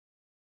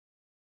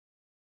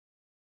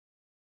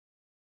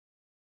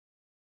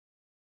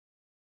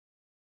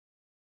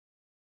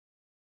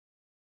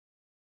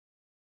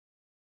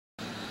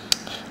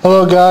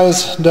Hello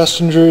guys,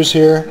 Dustin Drews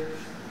here.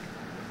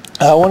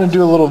 I want to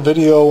do a little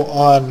video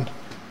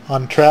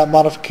on trap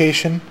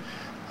modification.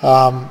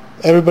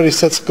 Everybody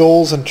sets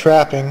goals in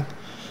trapping,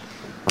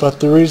 but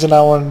the reason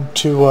I wanted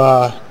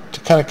to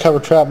kind of cover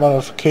trap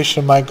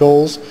modification in my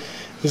goals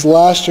is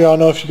last year, I don't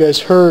know if you guys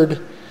heard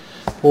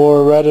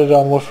or read it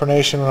on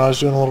Modification when I was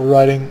doing a little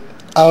writing,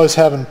 I was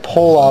having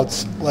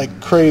pull-outs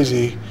like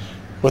crazy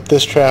with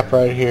this trap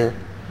right here.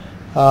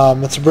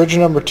 It's a Bridger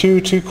number 2,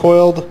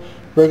 2-coiled,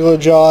 regular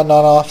jaw,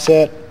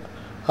 non-offset,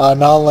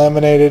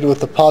 non-laminated with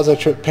the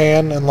posi-trip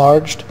pan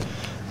enlarged.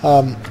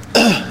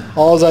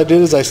 All I did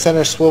is I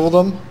center swiveled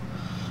them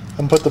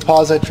and put the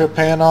posi-trip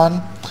pan on.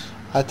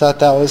 I thought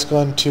that was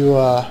going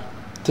to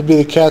be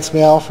the cat's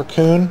meow for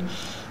coon.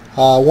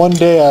 One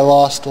day I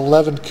lost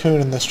 11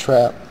 coon in this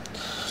trap.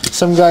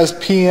 Some guys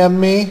PM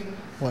me.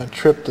 I'm going to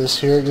trip this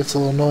here, it gets a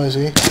little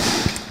noisy.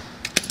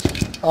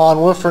 On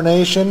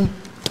Modification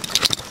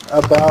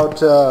about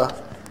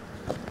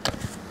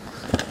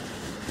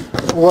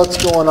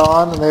what's going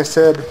on, and they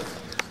said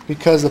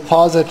because the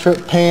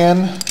posi-trip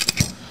pan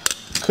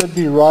could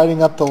be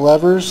riding up the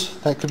levers,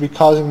 that could be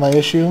causing my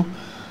issue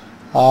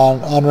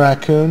on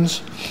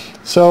raccoons.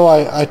 So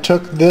I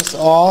took this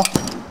off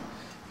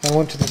and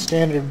went to the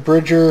standard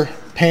Bridger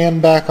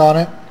pan back on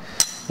it.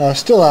 Now I'm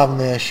still having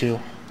the issue.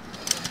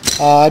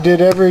 I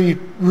did every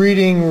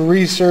reading,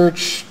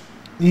 research,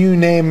 you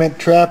name it,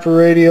 Trapper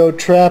Radio,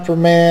 Trapper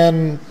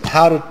Man,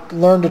 how to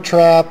learn to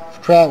trap,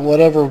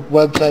 whatever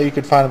website you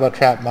could find about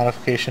trap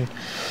modification.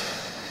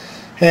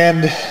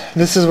 And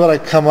this is what I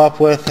come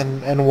up with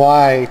and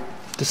why I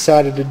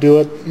decided to do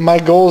it. My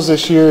goals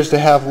this year is to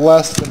have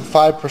less than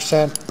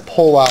 5%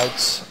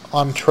 pullouts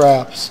on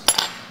traps.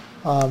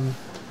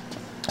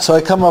 So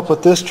I come up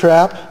with this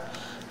trap.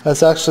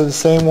 That's actually the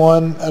same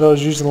one that I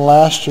was using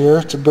last year.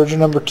 It's a Bridger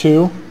number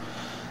 2.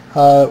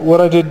 What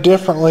I did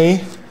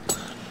differently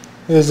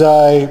is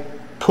I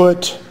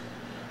put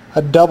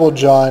a double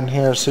jaw in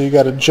here. So you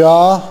got a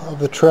jaw of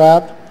the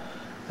trap,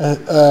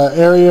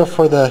 area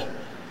for the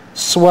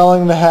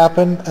swelling to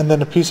happen, and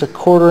then a piece of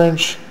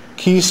 1/4-inch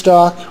key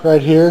stock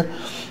right here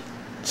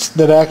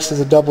that acts as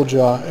a double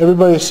jaw.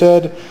 Everybody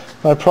said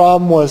my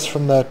problem was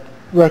from the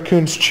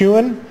raccoons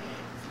chewing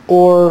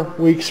or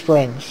weak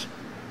springs.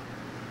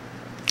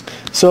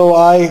 So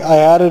I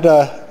added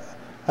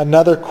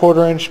another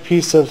 1/4-inch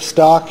piece of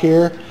stock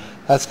here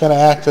that's going to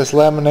act as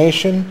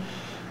lamination,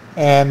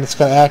 and it's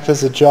going to act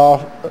as a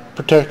jaw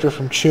protector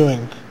from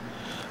chewing.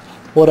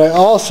 What I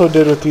also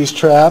did with these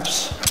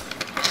traps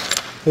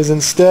is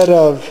instead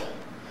of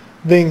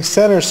being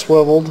center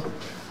swiveled,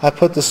 I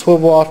put the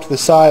swivel off to the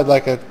side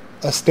like a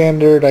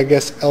standard, I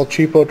guess, El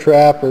Cheapo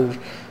trap or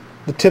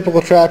the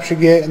typical traps you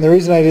get. And the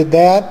reason I did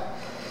that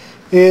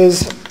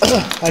is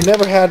I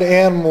never had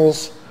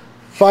animals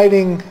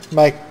fighting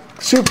my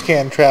soup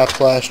can traps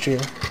last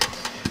year,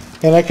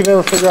 and I could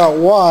never figure out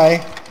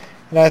why.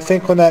 And I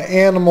think when that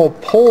animal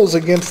pulls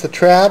against the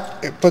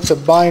trap, it puts a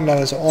bind on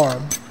his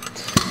arm.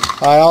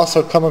 I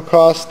also come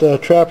across the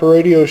Trapper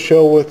Radio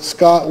show with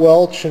Scott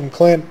Welch and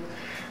Clint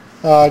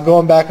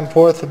going back and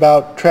forth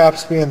about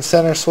traps being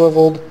center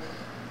swiveled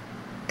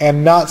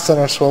and not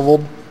center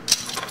swiveled.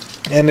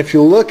 And if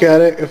you look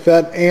at it, if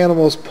that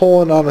animal's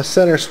pulling on a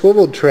center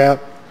swiveled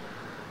trap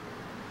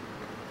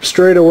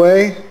straight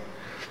away,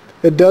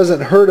 it doesn't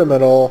hurt him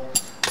at all.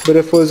 But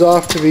if it was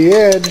off to the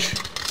edge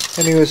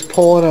and he was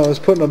pulling and I was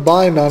putting a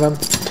bind on him,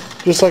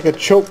 just like a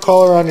choke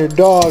collar on your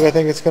dog, I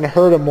think it's going to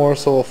hurt him more,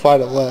 so we'll fight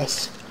it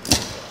less.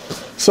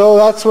 So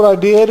that's what I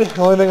did.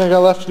 The only thing I got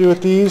left to do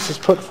with these is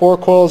put 4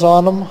 coils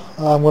on them.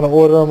 I'm going to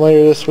order them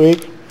later this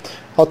week.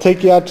 I'll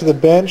take you out to the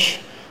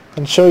bench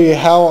and show you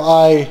how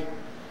I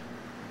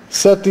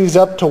set these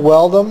up to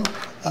weld them.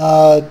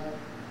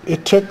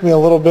 It took me a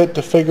little bit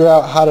to figure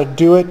out how to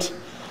do it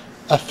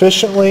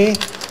efficiently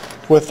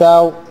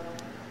without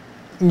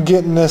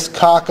getting this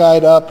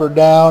cockeyed up or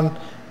down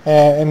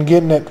and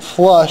getting it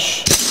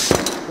flush,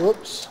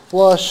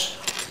 flush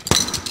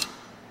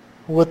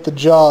with the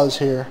jaws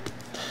here.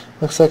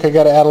 Looks like I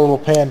got to add a little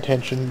pan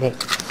tension, but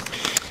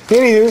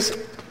anyways,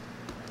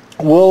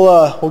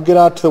 we'll get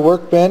out to the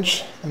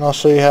workbench and I'll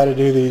show you how to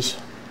do these.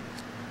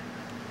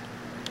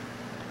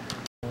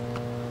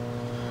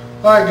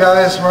 Alright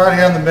guys, we're out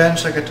here on the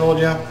bench like I told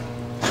you.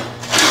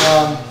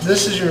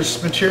 This is your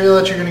material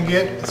that you're going to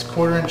get. It's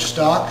 1/4-inch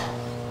stock.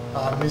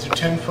 These are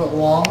 10 foot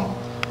long.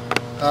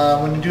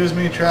 When you do as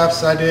many traps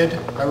as I did,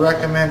 I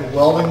recommend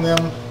welding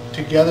them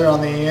together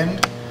on the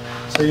end,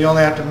 so you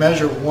only have to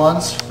measure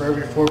once for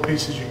every 4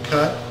 pieces you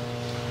cut.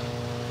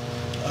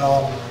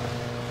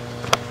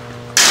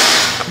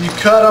 You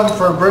cut them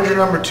for a Bridger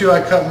number 2.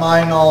 I cut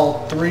mine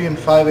all 3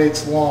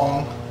 5/8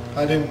 long.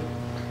 I didn't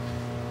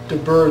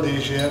deburr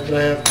these yet, but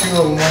I have 2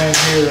 of them laying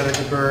here that I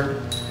deburred.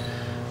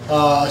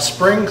 A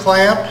spring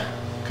clamp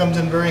comes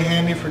in very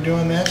handy for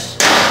doing this.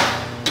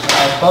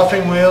 A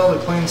buffing wheel to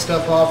clean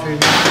stuff off if you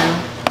need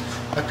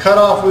to. A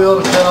cut-off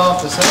wheel to cut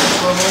off the center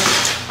swivel.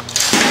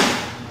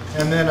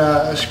 And then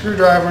a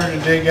screwdriver to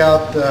dig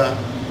out the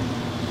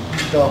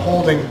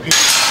holding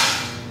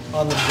piece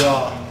on the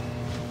jaw.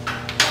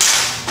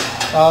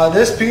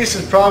 This piece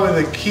is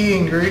probably the key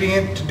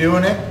ingredient to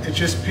doing it. It's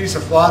just a piece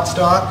of flat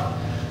stock.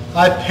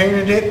 I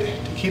painted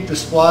it to keep the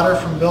splatter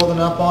from building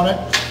up on it.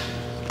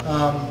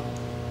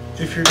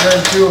 If you're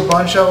going to do a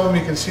bunch of them,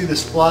 you can see the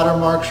splatter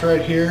marks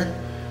right here.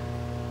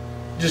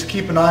 Just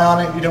keep an eye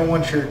on it. You don't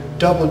want your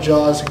double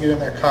jaws to get in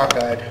there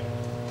cockeyed.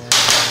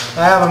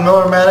 I have a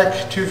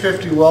Millermatic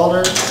 250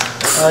 welder.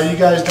 You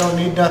guys don't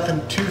need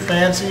nothing too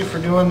fancy for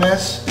doing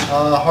this.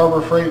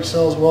 Harbor Freight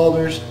sells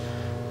welders.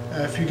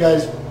 If you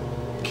guys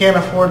can't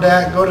afford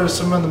that, go to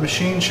some of the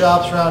machine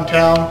shops around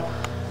town.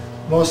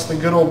 Most of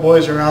the good old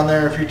boys around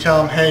there, if you tell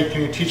them, hey,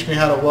 can you teach me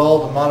how to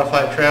weld and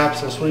modify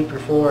traps, they'll sweep your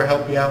floor,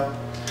 help you out.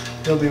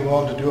 They'll be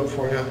willing to do it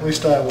for you. At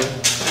least I would.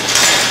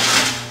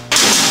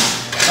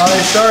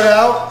 I start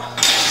out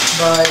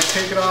by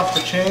taking off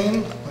the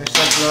chain. At least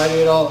that's what I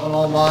did on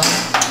all mine.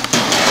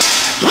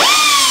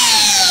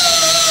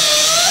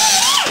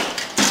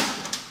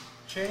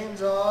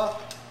 Chains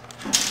off.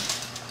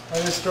 I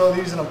just throw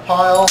these in a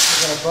pile.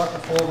 I got a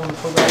bucket full of them to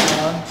put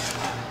that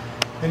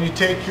on. Then you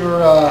take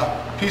your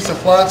piece of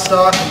flat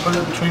stock and put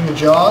it between the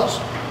jaws,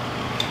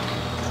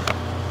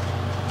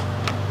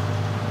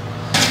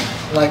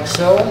 like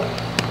so.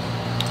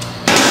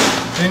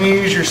 Then you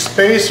use your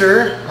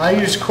spacer. I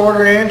use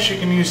 1/4 inch. You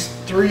can use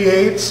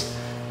 3/8.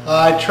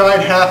 I tried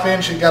 1/2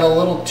 inch. It got a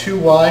little too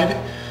wide.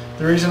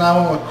 The reason I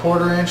went with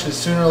 1/4 inch is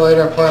sooner or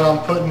later I plan on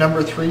putting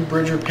number 3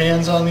 Bridger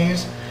pans on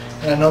these,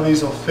 and I know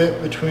these will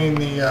fit between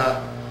the.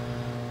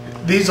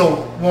 These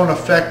won't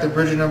affect the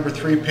Bridger number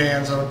 3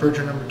 pans on a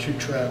Bridger number 2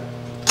 trap.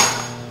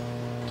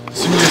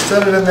 So you just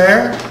set it in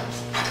there,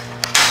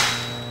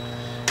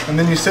 and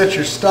then you set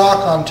your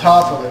stock on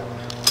top of it.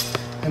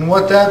 And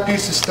what that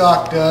piece of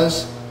stock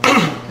does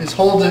is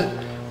hold it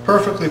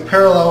perfectly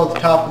parallel with the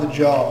top of the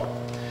jaw.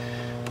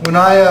 When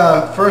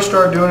I first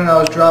started doing it, I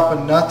was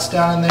dropping nuts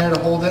down in there to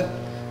hold it,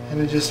 and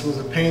it just was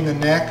a pain in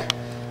the neck.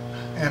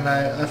 And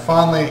I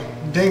finally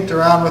dinked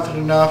around with it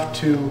enough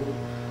to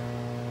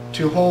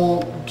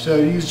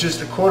use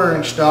just a 1/4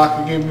 inch stock.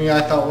 It gave me,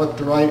 I thought, what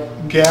the right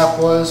gap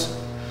was,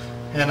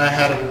 and I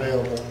had it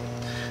available.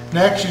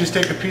 Next, you just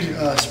take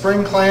a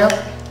spring clamp,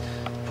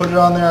 put it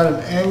on there at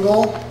an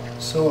angle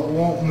so it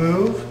won't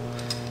move.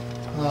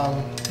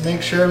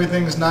 Make sure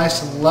everything's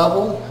nice and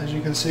level, as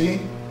you can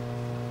see.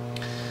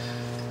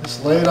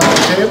 Just lay it on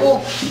the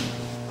table.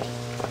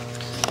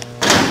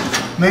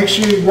 Make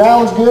sure your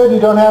ground's good, you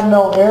don't have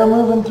no air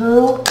moving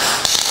through.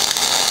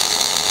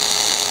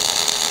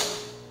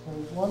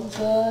 There's one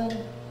side.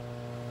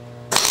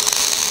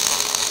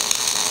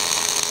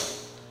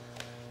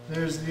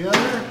 There's the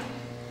other.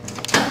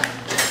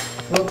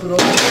 Flip it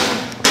over.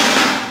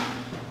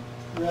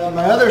 Grab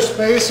my other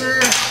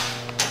spacer.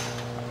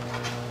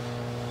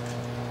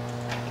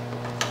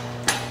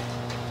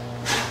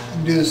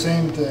 And do the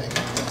same thing.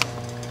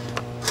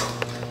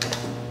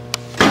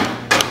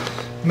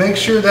 Make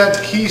sure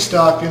that key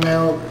stock in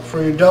there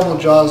for your double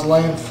jaw is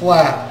laying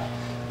flat.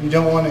 You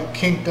don't want it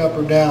kinked up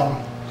or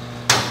down.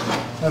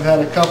 I've had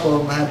a couple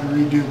of them I had to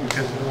redo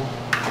because of them.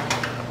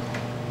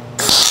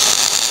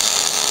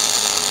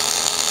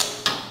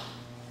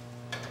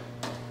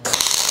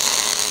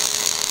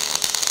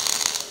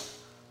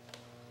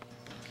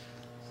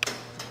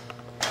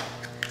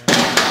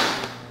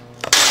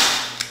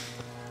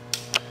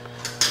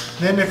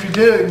 Then if you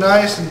did it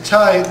nice and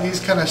tight, these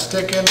kind of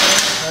stick in there.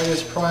 I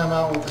just pry them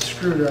out with a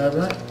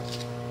screwdriver.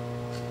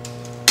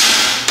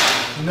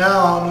 Now,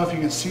 I don't know if you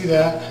can see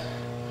that,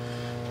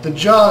 the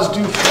jaws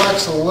do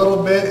flex a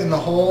little bit in the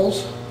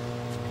holes.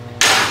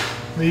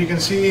 But you can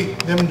see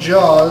them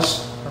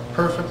jaws are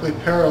perfectly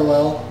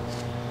parallel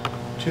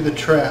to the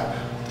trap.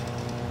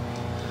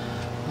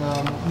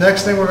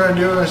 Next thing we're going to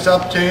do, we're going to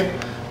stop the tape.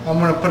 I'm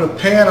going to put a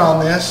pan on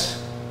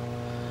this,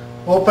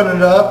 open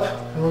it up,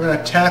 and we're going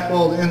to tack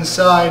weld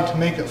inside to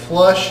make it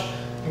flush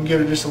and give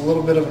it just a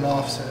little bit of an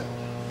offset.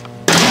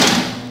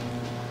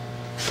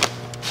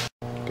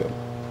 Good.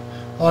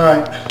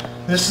 Alright,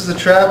 this is the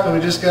trap that we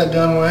just got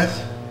done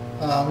with.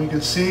 You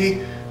can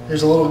see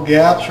there's a little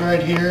gaps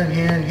right here and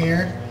here and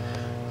here.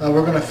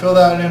 We're going to fill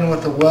that in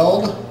with a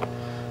weld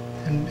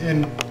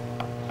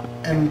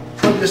and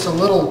put just a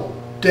little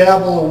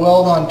dabble of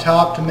weld on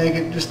top to make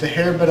it just a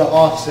hair bit of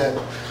offset.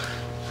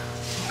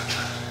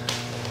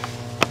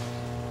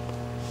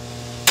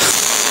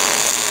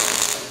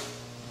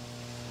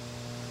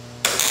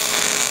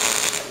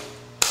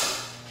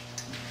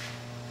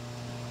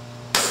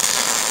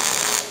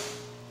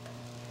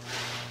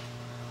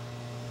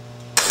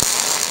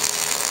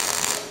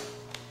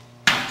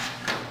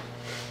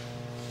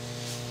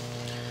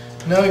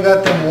 Now we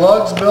got them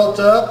lugs built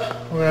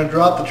up. We're going to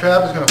drop the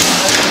trap. It's going to fall.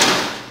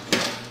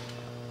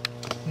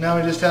 Now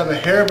we just have a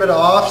hair bit of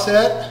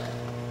offset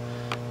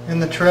in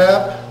the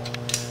trap,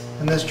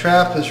 and this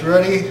trap is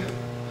ready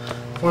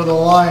for the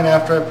line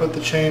after I put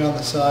the chain on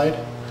the side.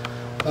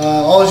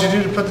 All you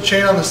do to put the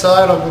chain on the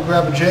side, I'll go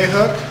grab a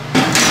J-hook.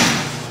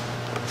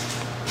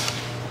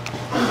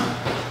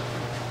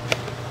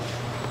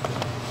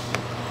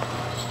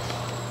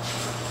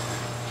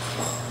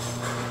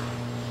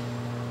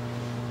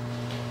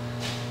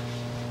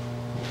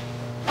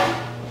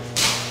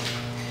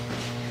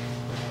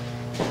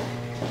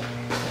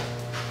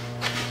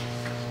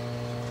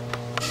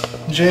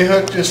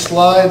 J-hook just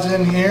slides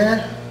in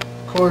here.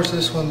 Of course,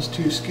 this one's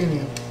too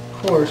skinny,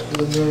 of course,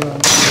 because I'm doing it on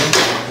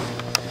video.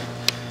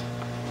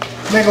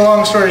 Make a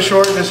long story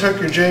short, just hook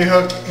your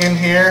J-hook in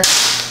here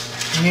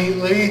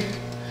neatly,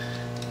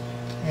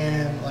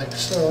 and like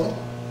so.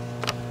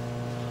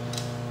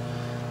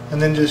 And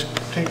then just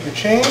take your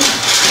chain,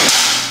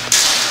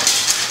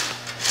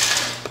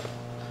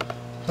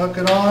 hook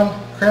it on,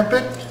 crimp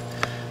it,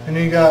 and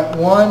you got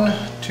 1,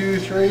 2,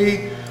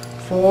 3,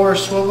 4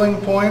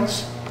 swiveling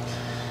points.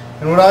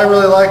 And what I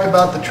really like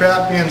about the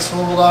trap being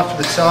swiveled off to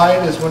the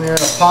side is when you're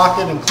in a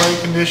pocket in clay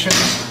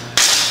conditions,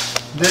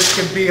 this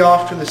could be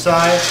off to the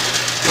side,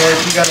 or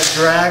if you got a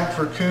drag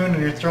for coon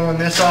and you're throwing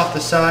this off the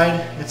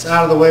side, it's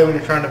out of the way when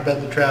you're trying to bed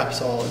the trap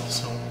solid.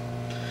 So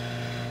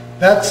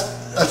that's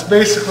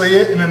basically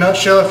it in a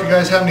nutshell. If you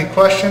guys have any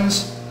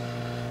questions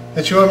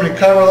that you want me to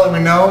cover, let me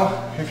know.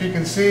 If you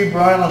can see,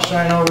 Brian will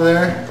shine over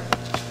there.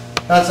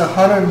 That's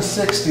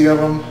 160 of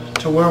them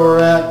to where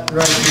we're at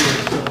right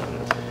here. So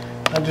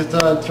I just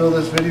thought I'd throw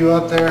this video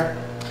up there.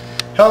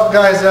 Help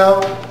guys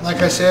out.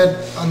 Like I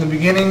said on the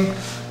beginning,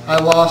 I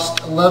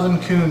lost 11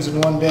 coons in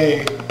one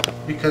day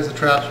because the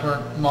traps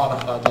weren't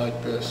modified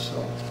like this.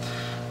 So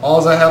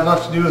all I have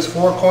left to do is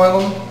 4 coil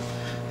them.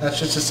 That's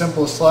just as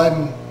simple as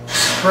sliding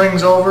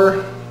springs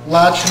over,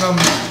 latching them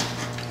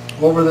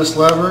over this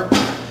lever,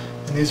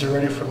 and these are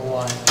ready for the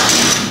line.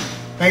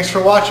 Thanks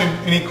for watching.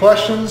 Any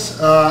questions?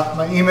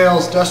 My email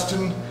is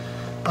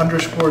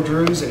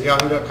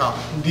Dustin_Drews@yahoo.com.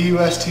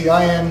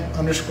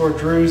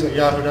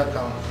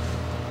 DUSTIN_Drews@yahoo.com.